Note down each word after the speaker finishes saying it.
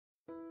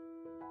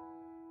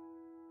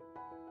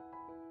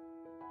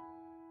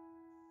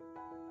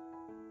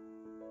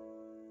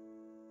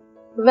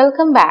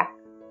Welcome back.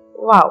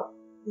 Wow,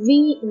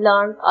 we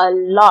learned a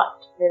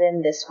lot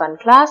within this fun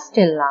class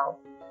till now.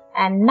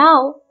 And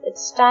now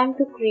it's time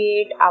to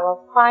create our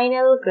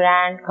final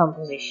grand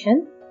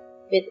composition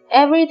with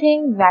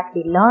everything that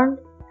we learned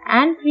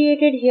and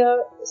created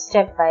here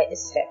step by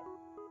step.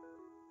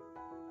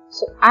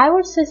 So I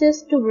would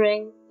suggest to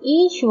bring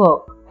each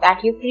work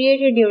that you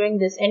created during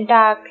this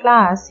entire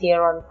class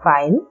here on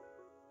file.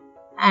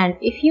 And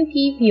if you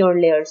keep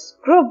your layers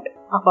grouped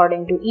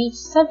according to each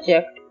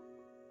subject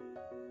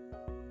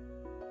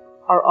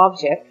or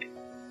object,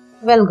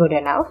 well, good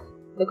enough,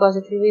 because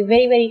it will be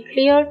very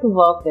clear to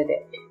work with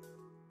it.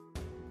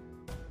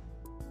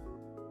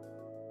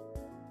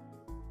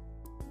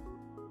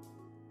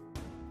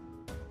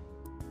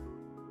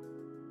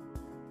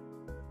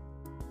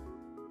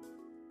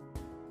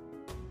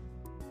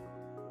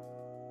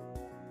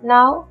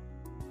 Now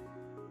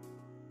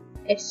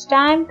it's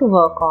time to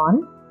work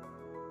on.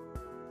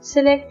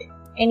 Select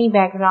any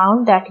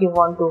background that you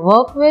want to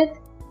work with,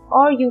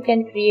 or you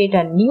can create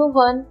a new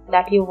one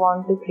that you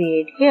want to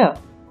create here.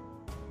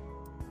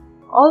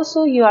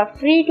 Also, you are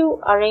free to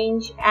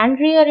arrange and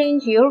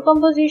rearrange your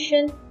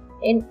composition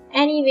in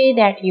any way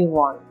that you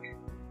want.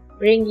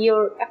 Bring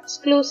your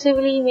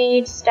exclusively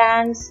made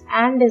stands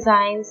and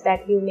designs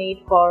that you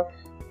made for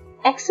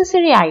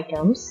accessory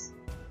items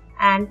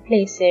and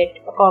place it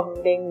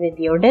according with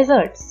your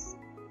desserts.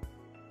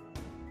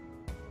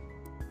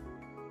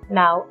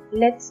 Now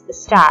let's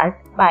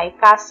start by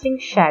casting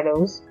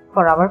shadows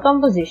for our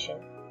composition.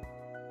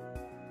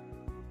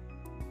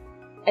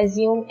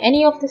 Assume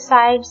any of the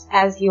sides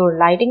as your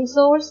lighting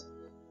source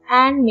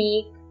and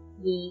make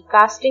the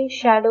casting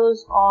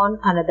shadows on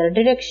another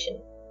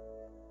direction.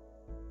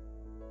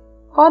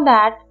 For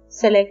that,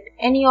 select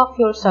any of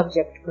your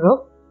subject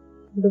group,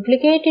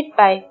 duplicate it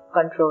by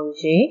Ctrl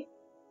J,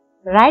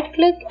 right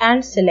click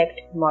and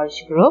select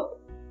Merge Group.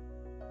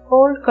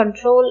 Hold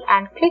Ctrl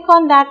and click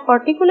on that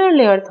particular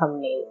layer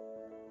thumbnail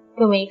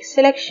to make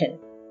selection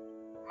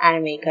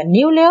and make a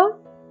new layer.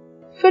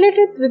 Fill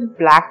it with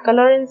black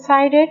color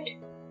inside it.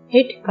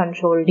 Hit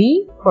Ctrl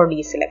D for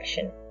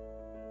deselection.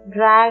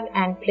 Drag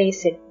and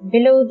place it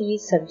below the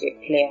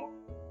subject layer.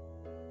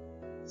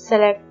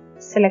 Select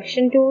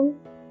Selection tool,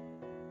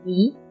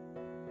 E.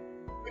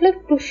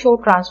 Click to show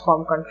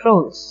transform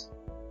controls.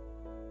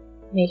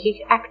 Make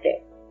it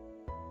active.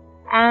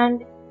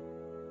 And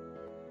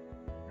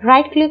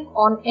right click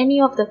on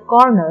any of the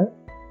corner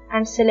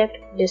and select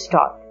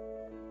Distort.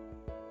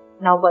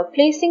 Now by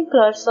placing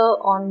cursor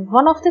on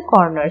one of the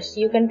corners,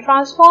 you can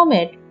transform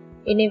it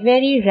in a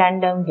very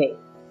random way,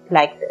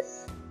 like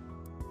this.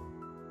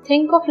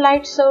 Think of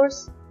light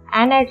source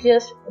and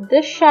adjust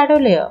this shadow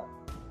layer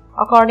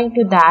according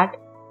to that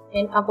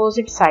in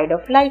opposite side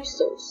of light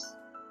source.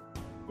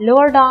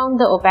 Lower down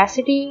the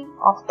opacity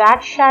of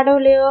that shadow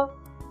layer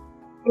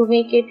to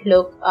make it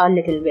look a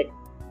little bit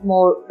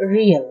more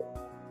real.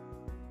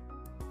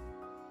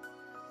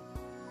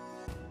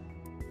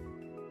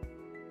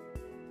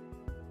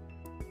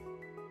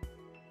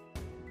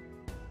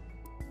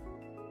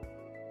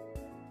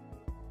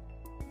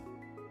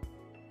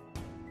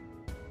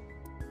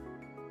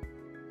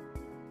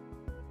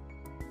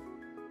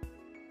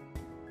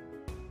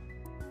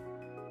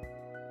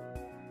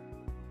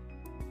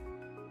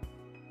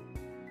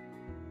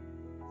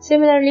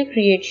 Similarly,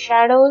 create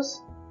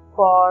shadows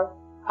for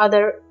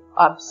other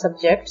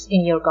subjects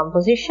in your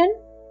composition.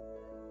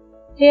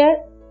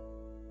 Here,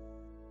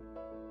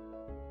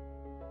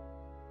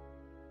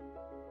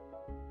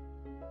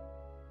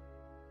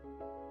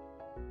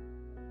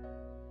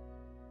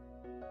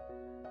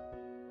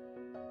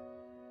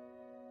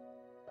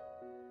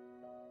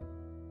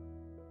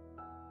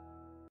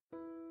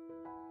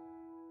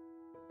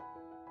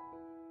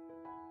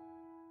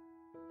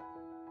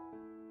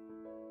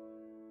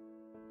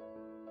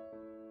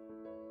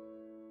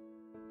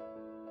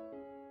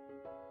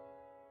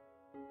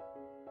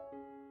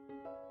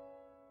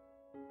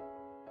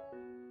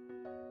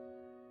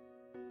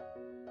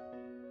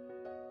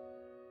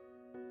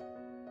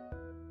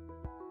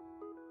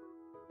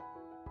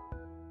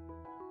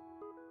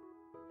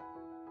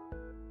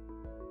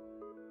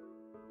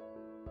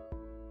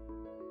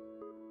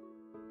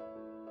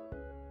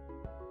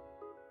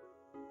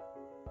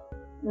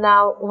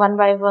 now one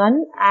by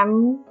one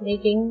I'm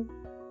making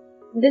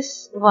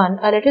this one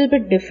a little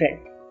bit different.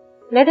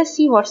 Let us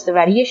see what the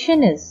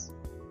variation is.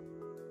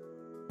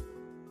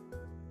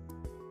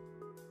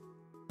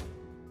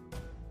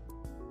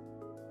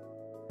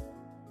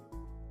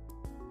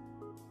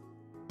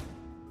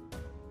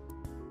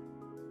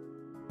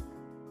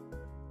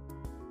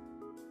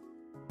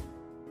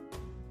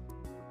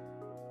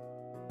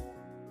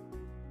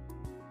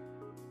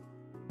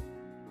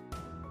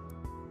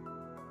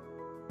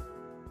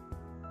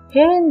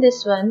 Here in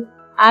this one,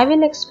 I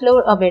will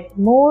explore a bit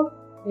more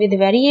with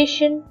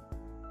variation,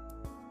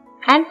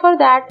 and for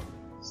that,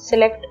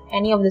 select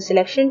any of the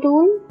selection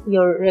tool,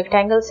 your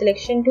rectangle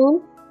selection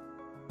tool.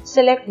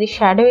 Select the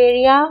shadow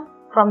area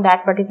from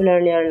that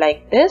particular layer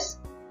like this.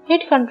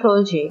 Hit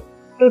Ctrl J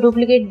to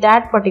duplicate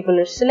that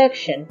particular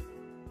selection.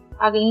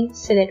 again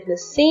select the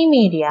same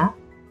area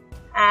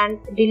and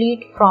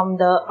delete from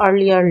the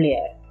earlier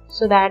layer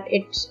so that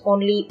it's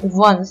only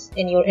once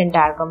in your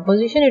entire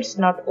composition, it's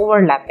not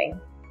overlapping.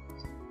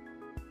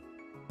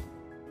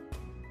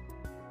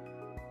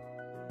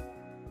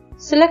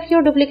 Select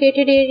your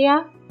duplicated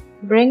area,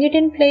 bring it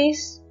in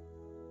place,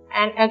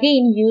 and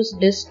again use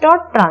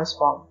Distort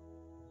Transform.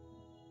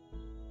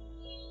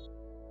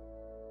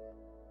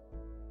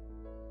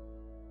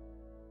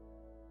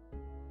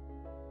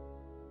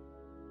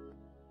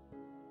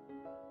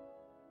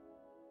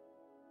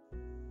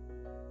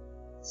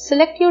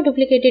 Select your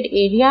duplicated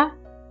area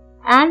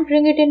and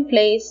bring it in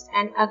place,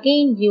 and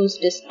again use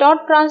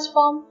Distort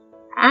Transform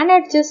and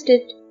adjust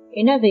it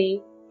in a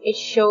way it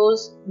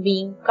shows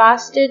being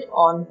casted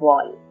on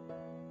wall,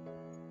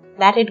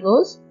 that it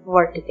goes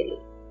vertically.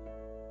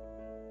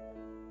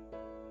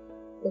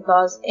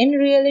 Because in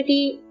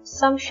reality,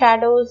 some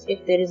shadows,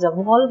 if there is a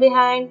wall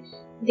behind,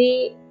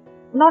 they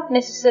not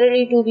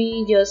necessarily to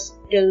be just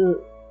till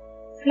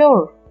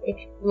floor. It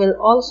will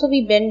also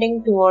be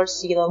bending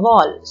towards the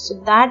wall. So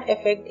that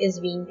effect is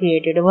being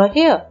created over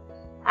here.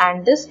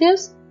 And this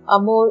gives a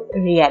more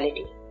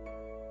reality.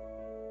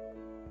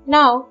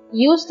 Now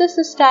use this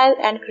style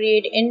and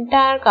create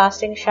entire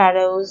casting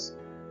shadows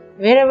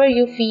wherever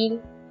you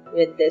feel,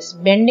 with this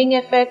bending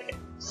effect,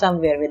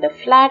 somewhere with a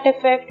flat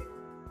effect,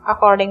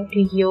 according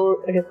to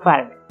your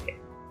requirement.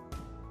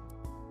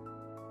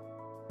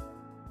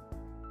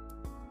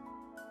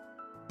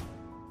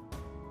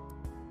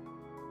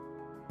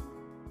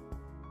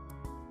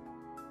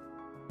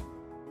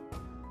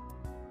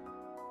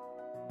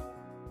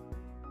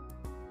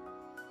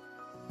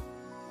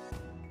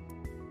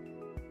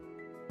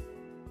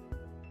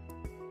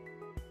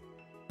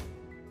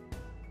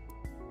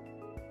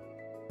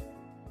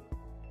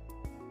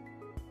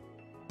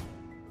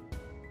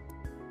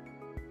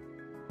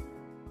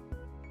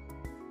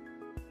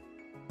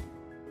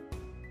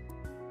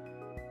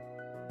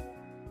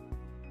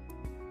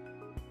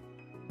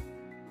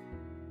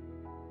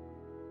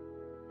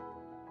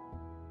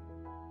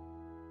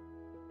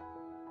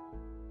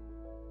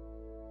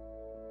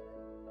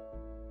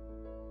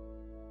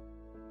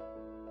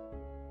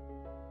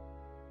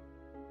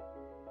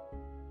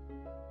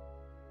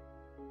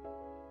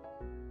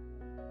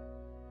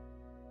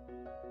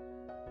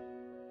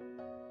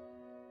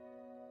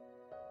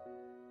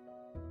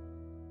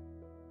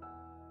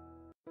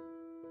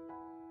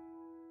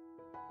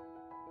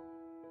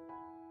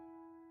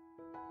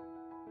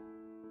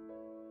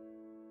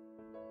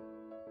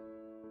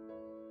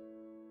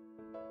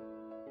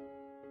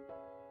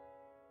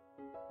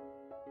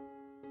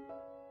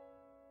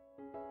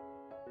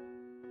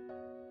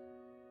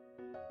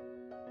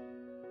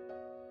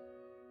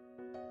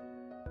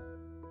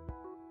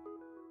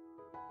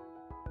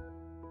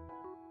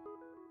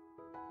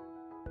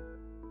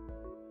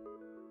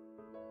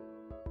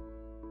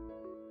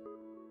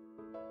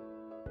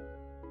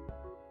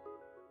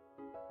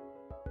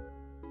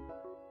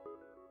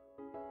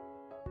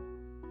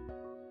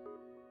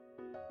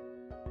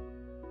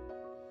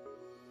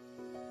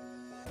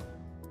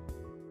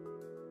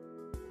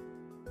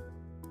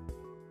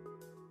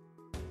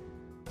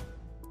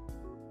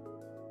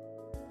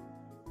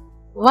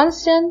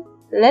 Once done,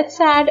 let's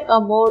add a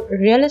more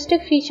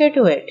realistic feature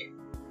to it,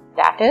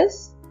 that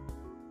is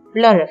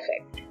blur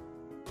effect.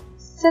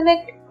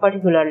 Select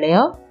particular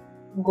layer,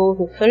 go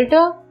to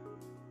Filter,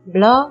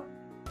 Blur,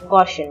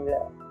 Gaussian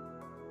Blur.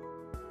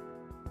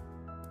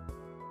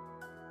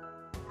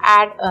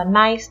 Add a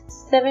nice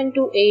 7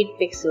 to 8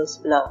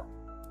 pixels blur.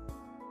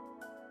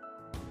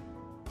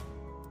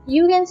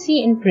 You can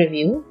see in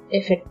preview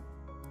if it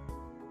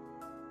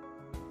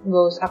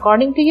goes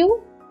according to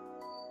you.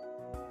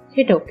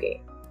 Hit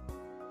OK.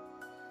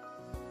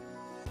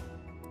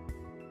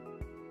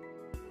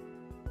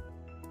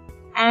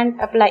 And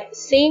apply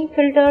same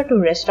filter to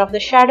rest of the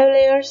shadow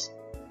layers.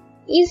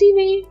 Easy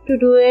way to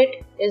do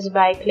it is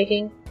by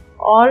clicking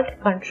Alt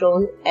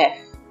Ctrl F.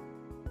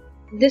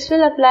 This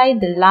will apply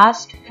the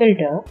last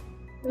filter,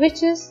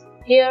 which is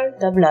here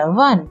the blur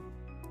one.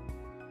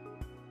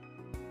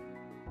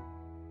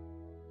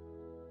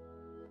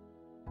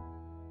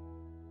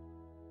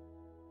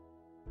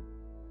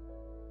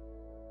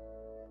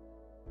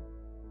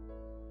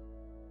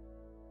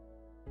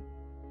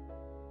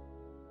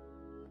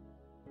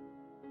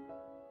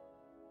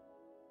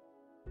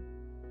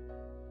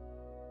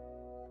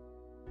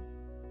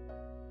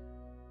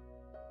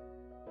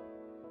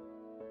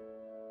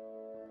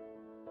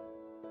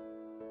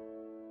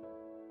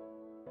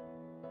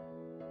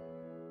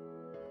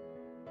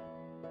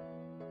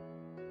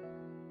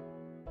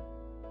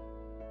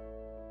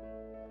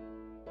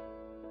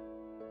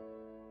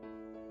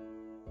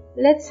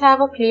 Let's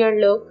have a clear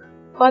look.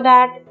 For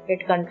that,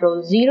 hit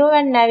Ctrl 0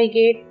 and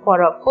navigate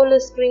for a full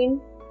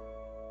screen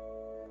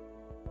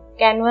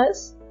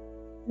canvas.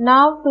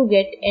 Now to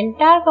get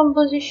entire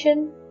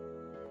composition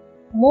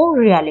more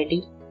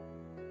reality,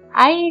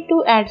 I need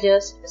to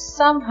adjust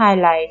some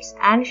highlights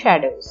and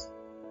shadows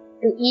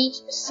to each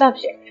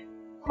subject.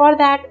 For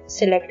that,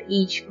 select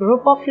each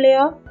group of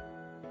layer,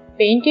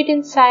 paint it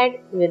inside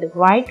with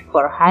white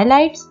for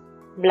highlights,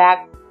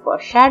 black for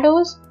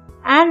shadows,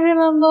 and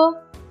remember,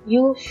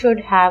 you should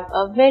have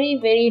a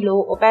very low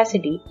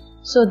opacity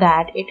so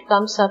that it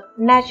comes up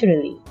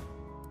naturally.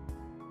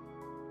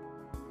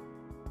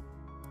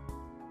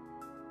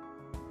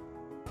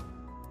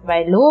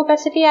 By low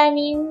opacity I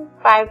mean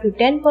 5 to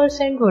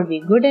 10% would be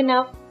good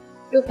enough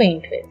to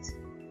paint with.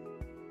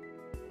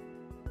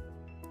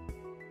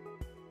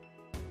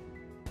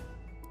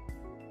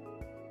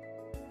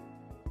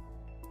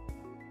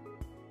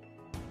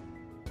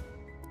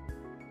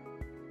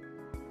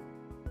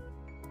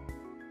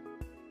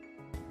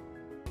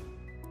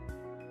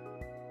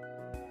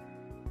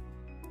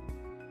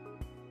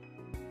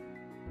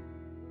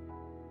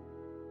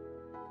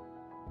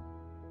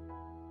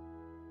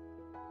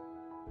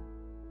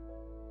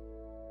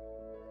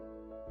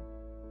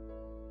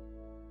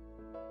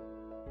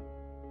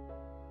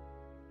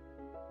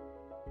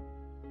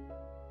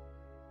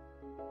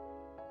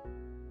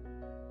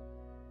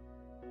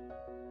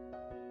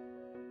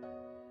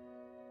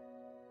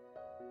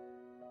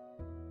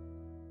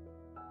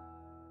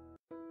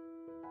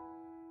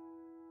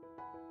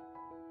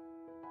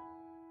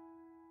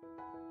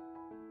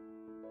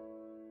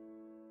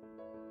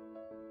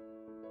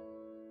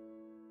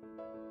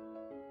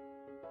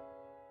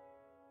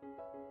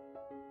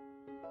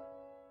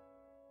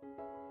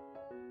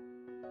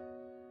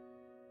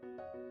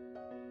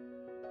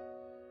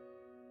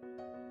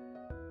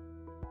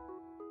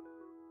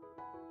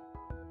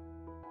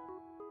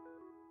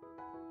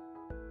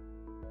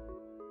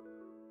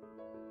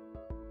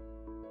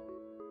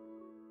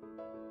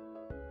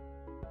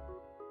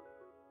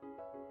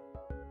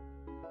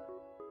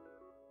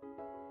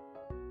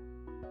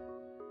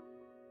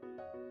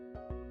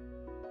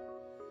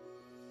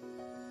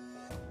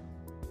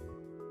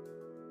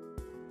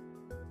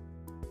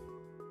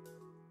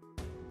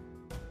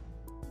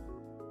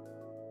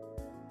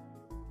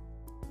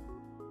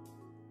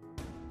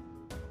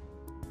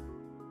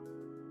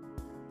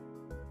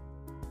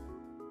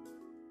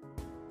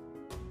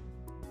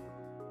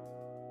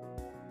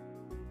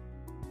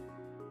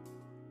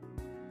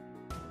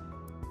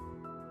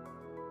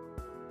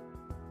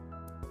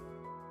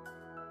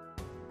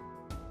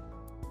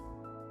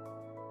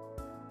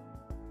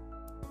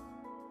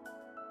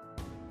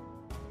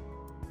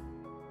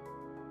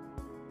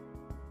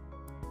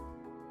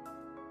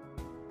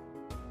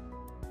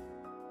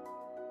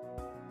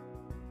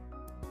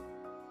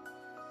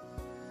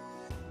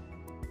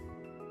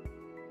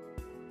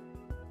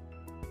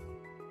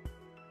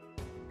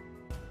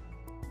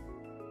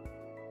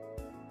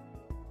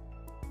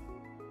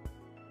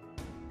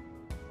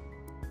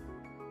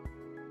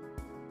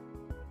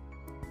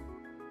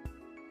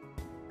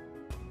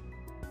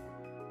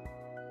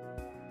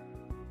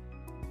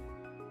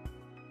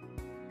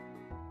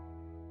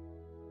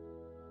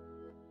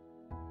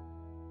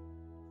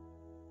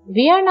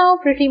 We are now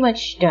pretty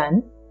much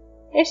done.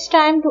 It's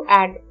time to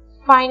add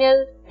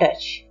final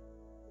touch,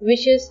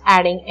 which is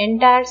adding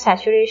entire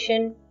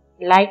saturation,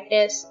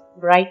 lightness,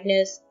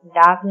 brightness,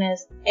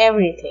 darkness,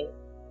 everything.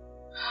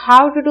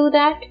 How to do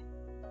that?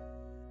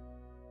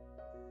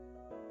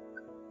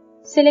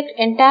 Select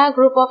entire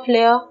group of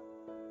layer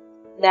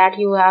that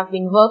you have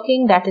been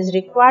working that is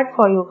required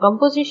for your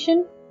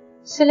composition.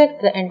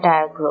 Select the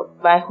entire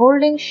group. By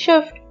holding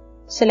Shift,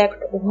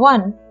 select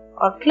one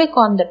or click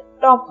on the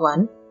top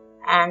one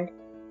and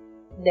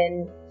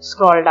then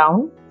scroll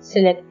down,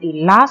 select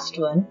the last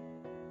one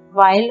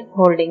while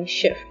holding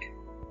Shift.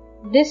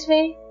 This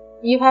way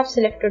you have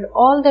selected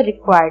all the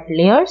required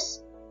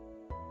layers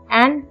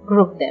and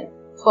group them.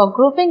 For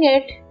grouping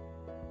it,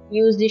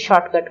 use the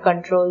shortcut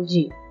Ctrl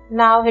G.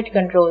 Now hit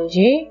Ctrl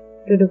J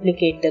to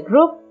duplicate the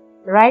group,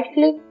 right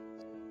click,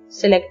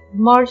 select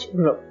Merge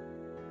Group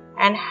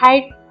and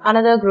hide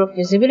another group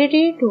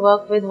visibility to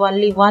work with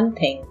only one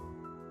thing.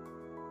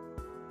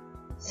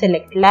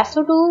 Select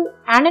Lasso tool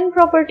and in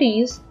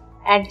Properties,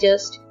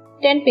 adjust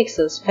 10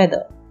 pixels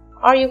feather,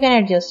 or you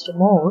can adjust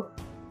more.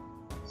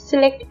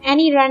 Select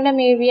any random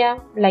area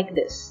like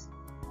this.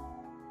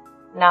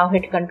 Now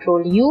hit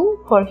Ctrl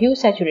U for Hue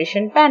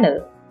Saturation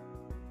panel.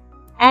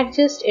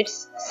 Adjust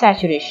its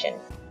saturation.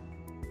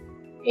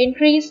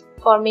 Increase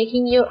for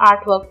making your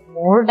artwork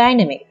more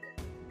dynamic.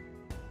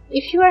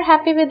 If you are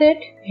happy with it,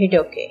 hit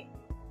OK.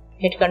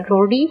 Hit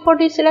Ctrl D for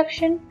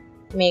deselection.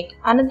 Make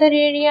another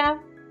area.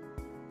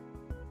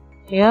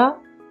 Here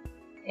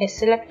is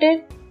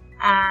selected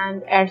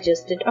and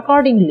adjust it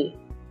accordingly.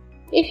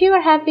 If you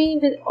are happy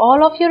with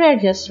all of your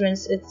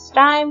adjustments, it's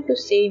time to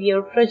save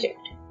your project.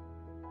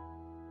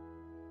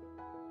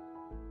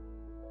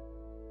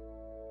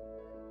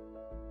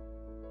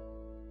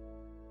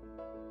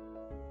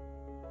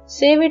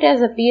 Save it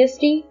as a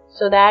PSD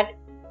so that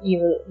you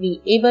will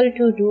be able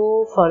to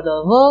do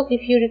further work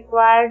if you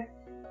require,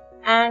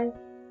 and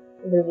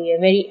it will be a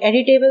very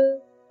editable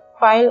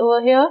file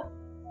over here.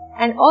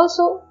 And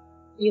also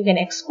you can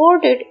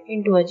export it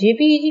into a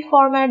JPEG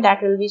format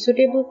that will be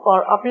suitable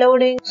for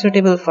uploading,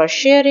 suitable for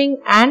sharing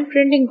and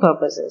printing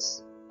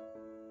purposes.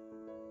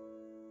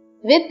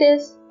 With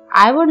this,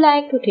 I would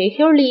like to take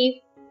your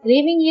leave,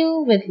 leaving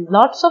you with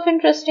lots of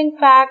interesting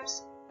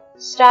facts,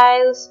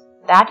 styles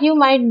that you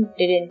might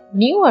didn't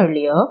knew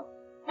earlier,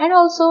 and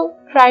also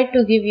try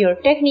to give your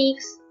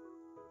techniques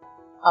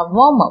a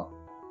warm-up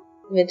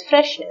with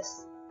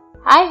freshness.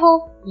 I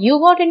hope you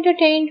got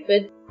entertained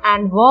with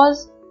and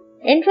was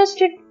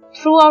interested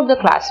throughout the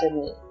class with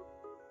me.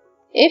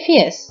 If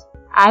yes,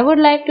 I would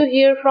like to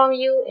hear from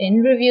you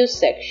in reviews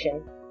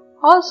section.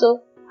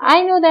 Also,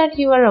 I know that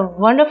you are a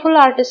wonderful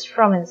artist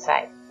from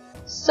inside.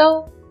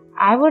 So,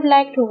 I would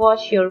like to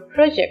watch your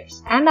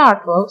projects and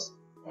artworks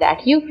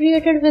that you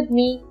created with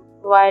me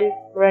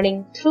while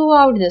running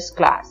throughout this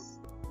class.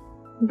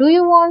 Do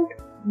you want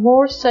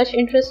more such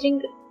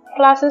interesting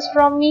classes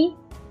from me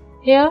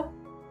here?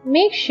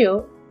 Make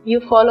sure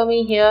you follow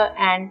me here,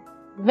 and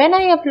when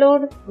I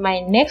upload my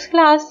next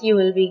class, you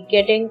will be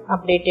getting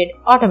updated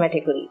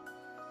automatically.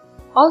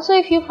 Also,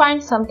 if you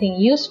find something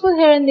useful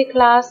here in the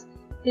class,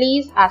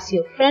 please ask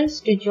your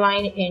friends to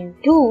join in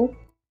too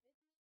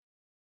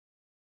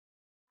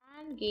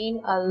and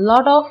gain a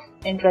lot of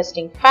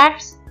interesting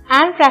facts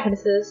and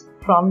practices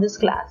from this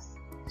class.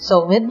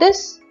 So with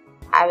this,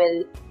 I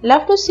will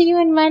love to see you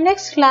in my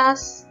next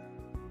class.